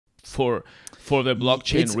for the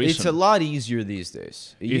blockchain reason. It's a lot easier these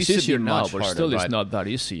days. It's easier now, but still it's not that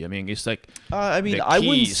easy. I mean, it's like I mean, I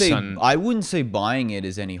wouldn't say buying it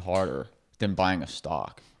is any harder than buying a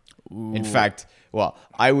stock. Ooh. In fact, well,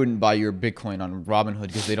 I wouldn't buy your Bitcoin on Robinhood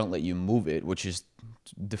because they don't let you move it, which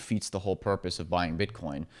defeats the whole purpose of buying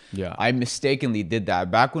Bitcoin. Yeah, I mistakenly did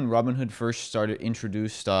that back when Robinhood first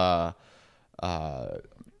introduced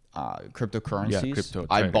cryptocurrencies. Yeah, crypto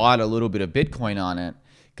I bought a little bit of Bitcoin on it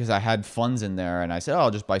because I had funds in there, and I said, "Oh,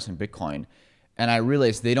 I'll just buy some Bitcoin," and I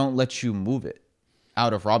realized they don't let you move it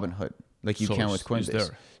out of Robinhood like you can with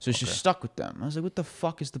Coinbase. So it's just stuck with them. I was like, "What the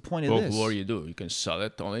fuck is the point of this?" What do you do? You can sell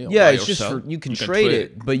it only. Yeah, it's just you can trade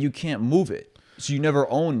it, but you can't move it. So you never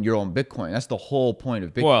own your own Bitcoin. That's the whole point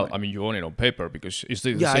of Bitcoin. Well, I mean, you own it on paper because it's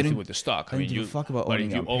the same thing with the stock. I mean, you fuck about owning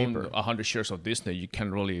it on paper. But if you own 100 shares of Disney, you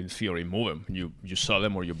can't really, in theory, move them. You sell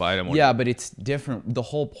them or you buy them. Yeah, but it's different. The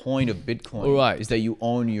whole point of Bitcoin is that you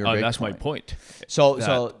own your Bitcoin. That's my point.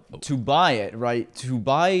 So to buy it, right? To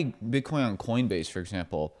buy Bitcoin on Coinbase, for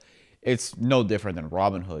example, it's no different than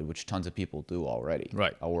Robinhood, which tons of people do already.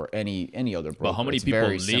 Right. Or any other broker. But how many people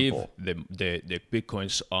leave the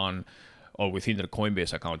Bitcoins on or within their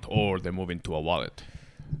Coinbase account, or they move into a wallet?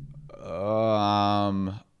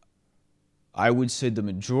 I would say the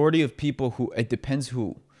majority of people it depends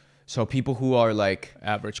who. So people who are like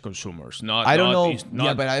average consumers, but I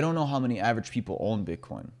don't know how many average people own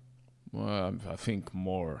Bitcoin. Well, I think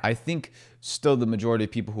more. I think still the majority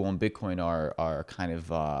of people who own Bitcoin are kind of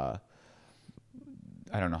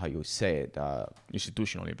I don't know how you would say it.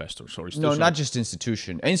 Institutional investors or no, not just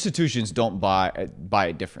institution. Institutions don't buy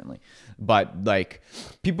it differently, but like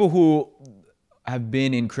people who have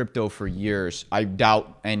been in crypto for years, I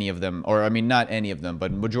doubt any of them, or I mean not any of them,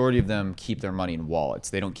 but majority of them keep their money in wallets.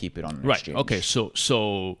 They don't keep it on an exchange. Okay, so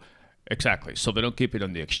exactly. So they don't keep it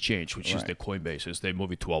on the exchange, which is the Coinbases. They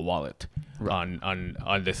move it to a wallet. Right.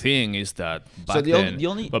 And the thing is that back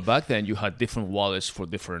then you had different wallets for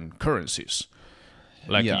different currencies.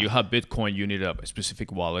 Like you had Bitcoin, you needed a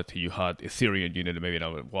specific wallet. You had Ethereum, you needed maybe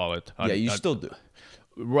another wallet. You still do.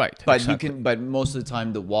 Right. But but most of the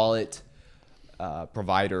time the wallet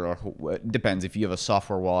provider, or depends if you have a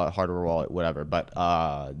software wallet, hardware wallet, whatever. But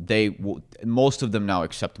most of them now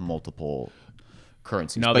accept multiple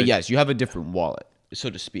currencies. But yes, you have a different wallet, so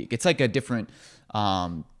to speak. It's like a different.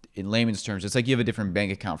 In layman's terms, it's like you have a different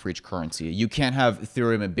bank account for each currency. You can't have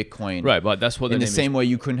Ethereum and Bitcoin. Right, but that's what in the same way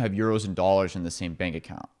you couldn't have euros and dollars in the same bank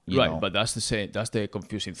account. You know? But that's the same. That's the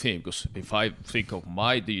confusing thing, because if I think of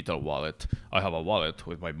my digital wallet, I have a wallet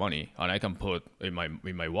with my money, and I can put in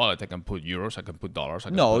my wallet. I can put euros. I can put dollars.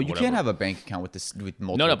 You can't have a bank account with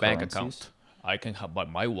multiple not a currencies. bank account. I can have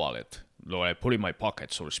my wallet. What I put in my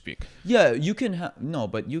pocket, so to speak. Yeah, you can have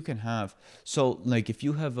but you can have. So, like, if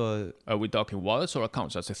you have a, are we talking wallets or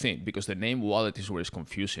accounts? That's the thing, because the name wallet is where it's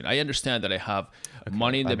confusing. I understand that I have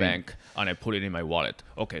money in the bank and I put it in my wallet.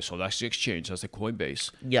 Okay, so that's the exchange. That's the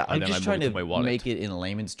Coinbase. Yeah, I'm just trying to make it in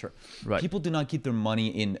layman's terms. Right. People do not keep their money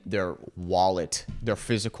in their wallet, their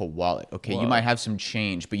physical wallet. Okay, you might have some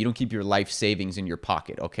change, but you don't keep your life savings in your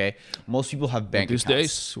pocket. Okay, most people have bank accounts.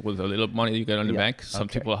 These days, with a little money you get on the bank, some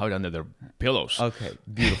people have it under their pillows. Okay,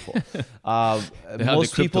 beautiful.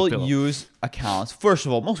 Most people use accounts. First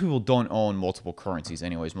of all, most people don't own multiple currencies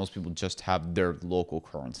anyways. Most people just have their local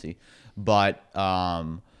currency. But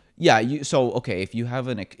if you have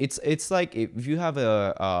it's like if you have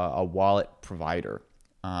a wallet provider,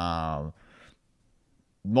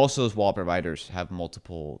 most of those wallet providers have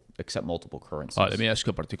accept multiple currencies. Let me ask you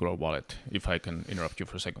a particular wallet, if I can interrupt you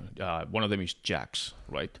for a second. One of them is Jax,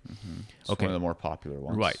 right? Mm-hmm. It's one of the more popular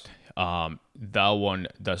ones. Right.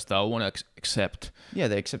 Does that one accept? Yeah,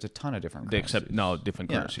 they accept a ton of different currencies. They accept now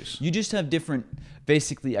different currencies. You just have different,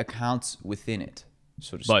 basically, accounts within it,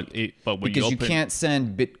 so to speak. Because you can't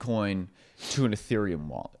send Bitcoin to an Ethereum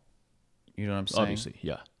wallet. You know what I'm saying? Obviously,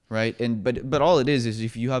 yeah. Right? But all it is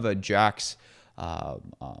if you have a Jax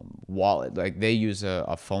wallet, like they use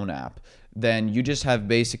a phone app, then you just have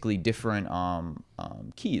basically different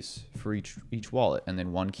keys for each wallet, and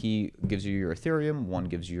then one key gives you your Ethereum, one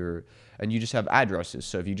gives you and you just have addresses.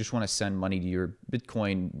 So if you just want to send money to your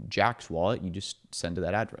Bitcoin Jax wallet, you just send to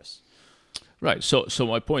that address. Right. So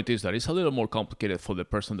my point is that it's a little more complicated for the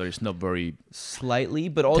person that is not very slightly,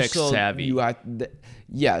 but also tech savvy.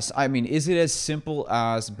 Yes, I mean, is it as simple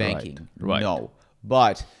as banking? Right. No,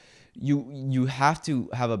 but you have to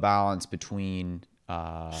have a balance between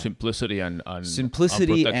simplicity and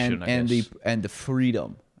the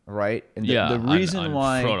freedom, right? And the reason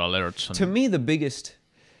why fraud alerts to me the biggest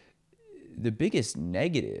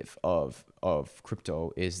negative of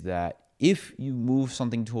crypto is that if you move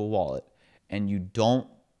something to a wallet and you don't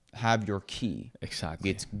have your key,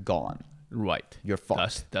 it's gone. Right. You're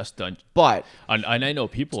fucked. That's done. But and I know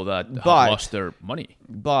people that have lost their money.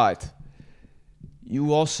 But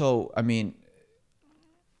you also, I mean,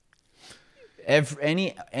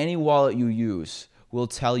 any wallet you use will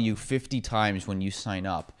tell you 50 times when you sign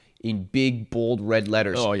up in big bold red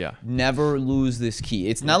letters. Oh yeah. Never lose this key.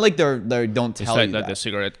 It's not like they don't tell you that. The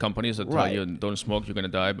cigarette companies that tell you don't smoke, you're gonna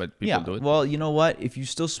die, but people do it. Well, you know what? If you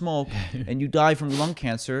still smoke and you die from lung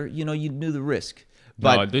cancer, you knew the risk.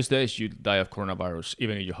 But no, these days you die of coronavirus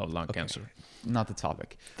even if you have lung cancer. Not the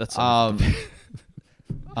topic. That's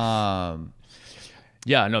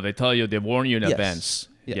yeah, no, they tell you, they warn you in advance.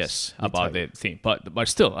 Yes, about the thing, but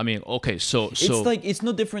still, I mean, okay, so it's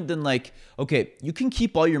no different than like, okay, you can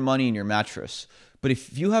keep all your money in your mattress, but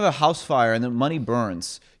if you have a house fire and the money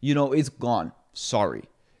burns, it's gone. Sorry.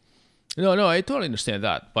 No, I totally understand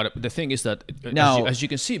that, but the thing is that now, as you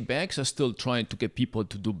can see, banks are still trying to get people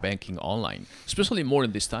to do banking online, especially more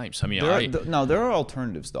in these times. I mean, there are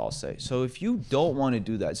alternatives, though, I'll say. So if you don't want to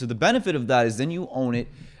do that, so the benefit of that is then you own it.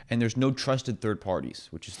 And there's no trusted third parties,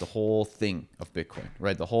 which is the whole thing of Bitcoin,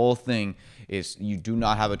 right? The whole thing is you do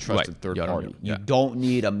not have a trusted third party. You don't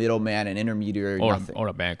need a middleman, an intermediary, nothing. Or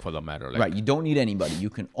a bank for that matter. Right, you don't need anybody. You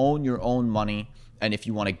can own your own money. And if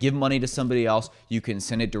you want to give money to somebody else, you can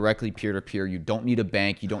send it directly peer-to-peer. You don't need a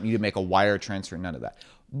bank. You don't need to make a wire transfer, none of that.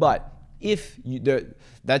 But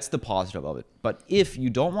that's the positive of it. But if you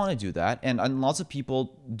don't want to do that, and lots of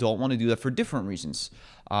people don't want to do that for different reasons.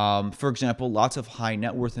 For example, lots of high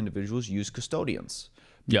net worth individuals use custodians.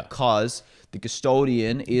 Because the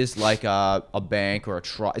custodian is like a bank or a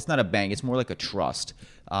trust. It's not a bank. It's more like a trust.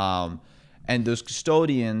 And those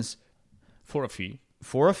custodians, for a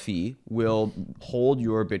fee, will hold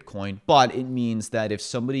your Bitcoin. But it means that if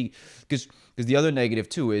somebody, because the other negative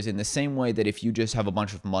too is in the same way that if you just have a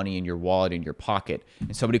bunch of money in your wallet in your pocket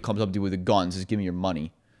and somebody comes up to you with a gun and says, give me your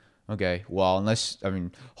money. Okay, well,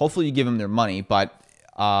 hopefully you give them their money, but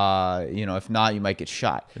if not, you might get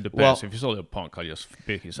shot. It depends. If he's only a punk, I'll just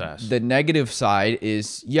pick his ass. The negative side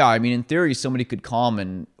is, in theory, somebody could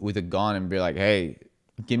come with a gun and be like, hey,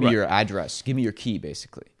 give me your address. Give me your key,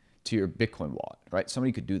 basically, to your Bitcoin wallet, right?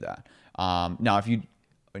 Somebody could do that. Now, if you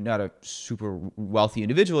are not a super wealthy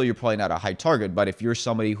individual, you're probably not a high target. But if you're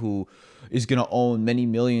somebody who is going to own many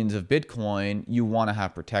millions of Bitcoin, you want to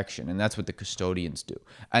have protection. And that's what the custodians do.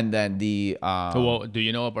 And then well, do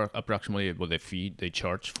you know about approximately what the fee they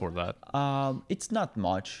charge for that? It's not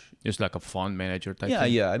much. It's like a fund manager type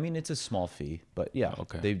thing? Yeah. I mean, it's a small fee. But yeah,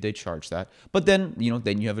 okay. They charge that. But then,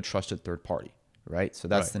 then you have a trusted third party. Right. So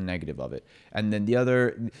that's the negative of it. And then the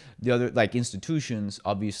other like institutions,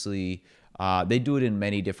 obviously, they do it in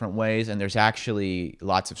many different ways. And there's actually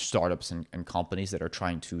lots of startups and companies that are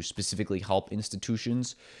trying to specifically help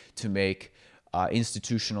institutions to make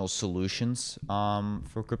institutional solutions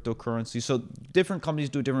for cryptocurrency. So different companies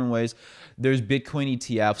do it different ways. There's Bitcoin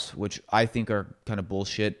ETFs, which I think are kind of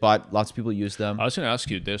bullshit, but lots of people use them. I was going to ask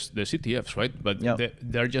you, there's ETFs, right? But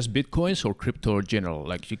they're just Bitcoins or crypto in general?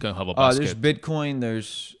 Like you can have a basket. There's Bitcoin.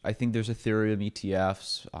 I think there's Ethereum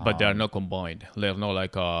ETFs. But they're not combined. There's no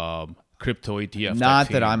like crypto ETF. Not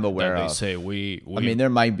that I'm aware of. They say we. I mean, there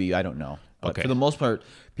might be. I don't know. But for the most part,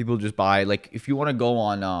 people just buy, like, if you want to go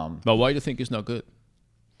on. But why do you think it's not good?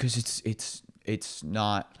 Because it's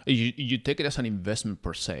not. You take it as an investment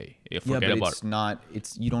per se. It's not.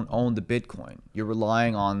 You don't own the Bitcoin. You're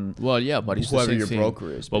relying on. Well, yeah, but it's whoever the same your thing.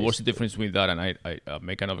 broker is. But what's the difference between that and I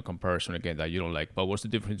make another comparison again that you don't like? But what's the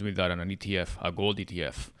difference between that and an ETF, a gold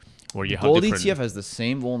ETF, where you have gold ETF has the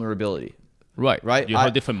same vulnerability. Right. You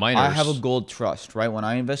have different miners. I have a gold trust. Right. When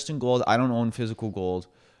I invest in gold, I don't own physical gold.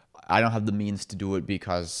 I don't have the means to do it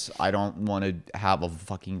because I don't want to have a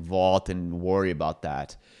fucking vault and worry about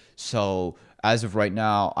that. So as of right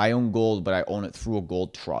now, I own gold, but I own it through a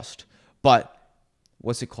gold trust. But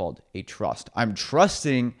what's it called? A trust. I'm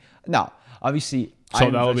trusting. Now, obviously. So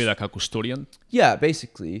that would be like a custodian? Yeah,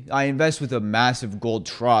 basically. I invest with a massive gold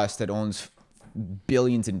trust that owns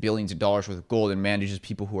billions and billions of dollars worth of gold and manages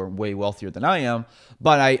people who are way wealthier than I am.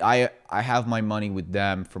 But I have my money with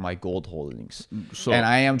them for my gold holdings. And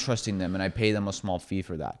I am trusting them, and I pay them a small fee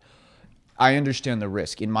for that. I understand the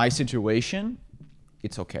risk. In my situation,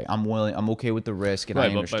 it's okay. I'm okay with the risk, and I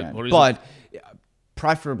understand. But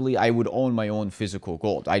preferably, I would own my own physical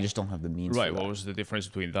gold. I just don't have the means for that. What was the difference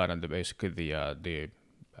between that and basically the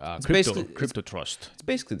crypto trust? It's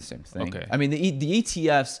basically the same thing. Okay. I mean, the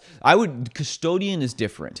ETFs, custodian is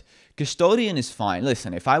different. Custodian is fine.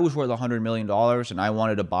 Listen, if I was worth $100 million and I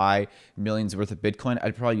wanted to buy millions worth of Bitcoin,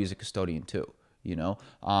 I'd probably use a custodian too. The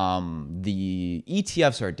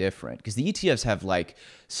ETFs are different because the ETFs have like,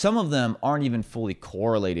 some of them aren't even fully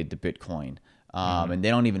correlated to Bitcoin. And they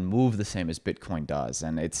don't even move the same as Bitcoin does.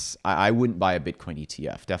 And I wouldn't buy a Bitcoin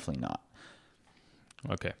ETF. Definitely not.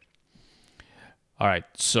 Okay. All right.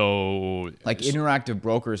 So like Interactive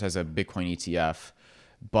Brokers has a Bitcoin ETF,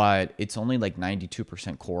 but it's only like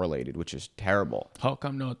 92% correlated, which is terrible. How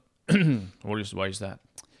come not? Why is that?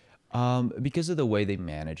 Because of the way they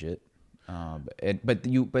manage it. But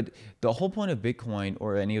the whole point of Bitcoin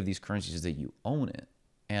or any of these currencies is that you own it.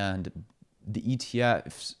 And the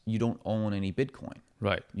ETFs, you don't own any Bitcoin.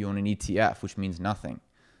 Right. You own an ETF, which means nothing.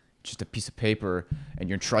 Just a piece of paper, and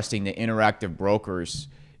you're trusting the Interactive Brokers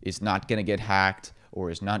is not going to get hacked or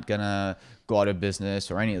is not going to go out of business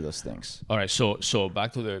or any of those things. All right. So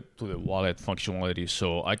back to the wallet functionality.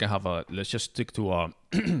 So I can have let's just stick to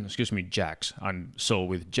excuse me, Jax. And so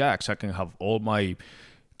with Jax, I can have all my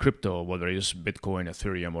crypto, whether it's Bitcoin,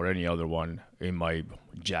 Ethereum, or any other one, in my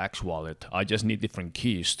Jax wallet. I just need different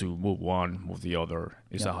keys to move one, move the other.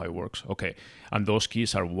 Is that how it works? Okay. And those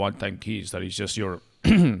keys are one-time keys. That is just your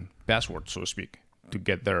password, so to speak, to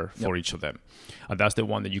get there for each of them. And that's the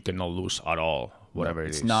one that you cannot lose at all, whatever it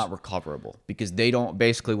is. It's not recoverable because they don't,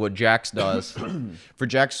 basically what Jax does, for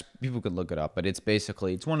Jax, people could look it up, but it's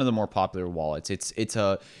one of the more popular wallets. It's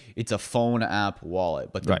a phone app wallet,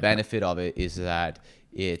 but the benefit of it is that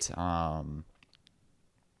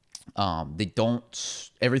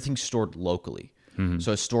everything's stored locally.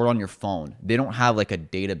 So it's stored on your phone. They don't have like a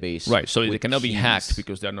database. Right. So they cannot be hacked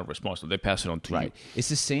because they're not responsible. They pass it on to you. It's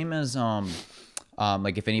the same as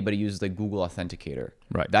like if anybody uses the Google Authenticator.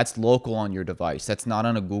 Right. That's local on your device. That's not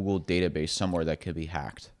on a Google database somewhere that could be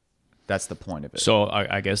hacked. That's the point of it. So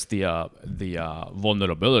I guess the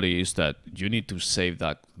vulnerability is that you need to save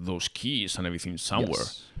those keys and everything somewhere.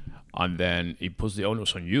 Yes. And then it puts the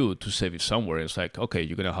onus on you to save it somewhere. It's like, okay,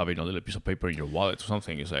 you're going to have it on a little piece of paper in your wallet or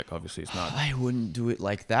something. It's like, obviously it's not. I wouldn't do it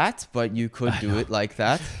like that, but you could do it like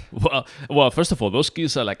that. Well, first of all, those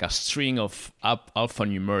keys are like a string of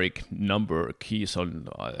alphanumeric number keys on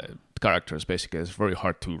characters, basically. It's very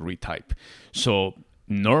hard to retype. So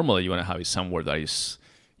normally you want to have it somewhere that is,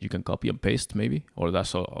 you can copy and paste maybe, or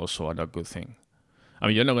that's also another good thing. I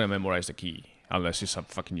mean, you're not going to memorize the key. Unless you're some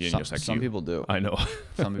fucking genius like you. Some people do. I know.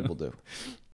 Some people do.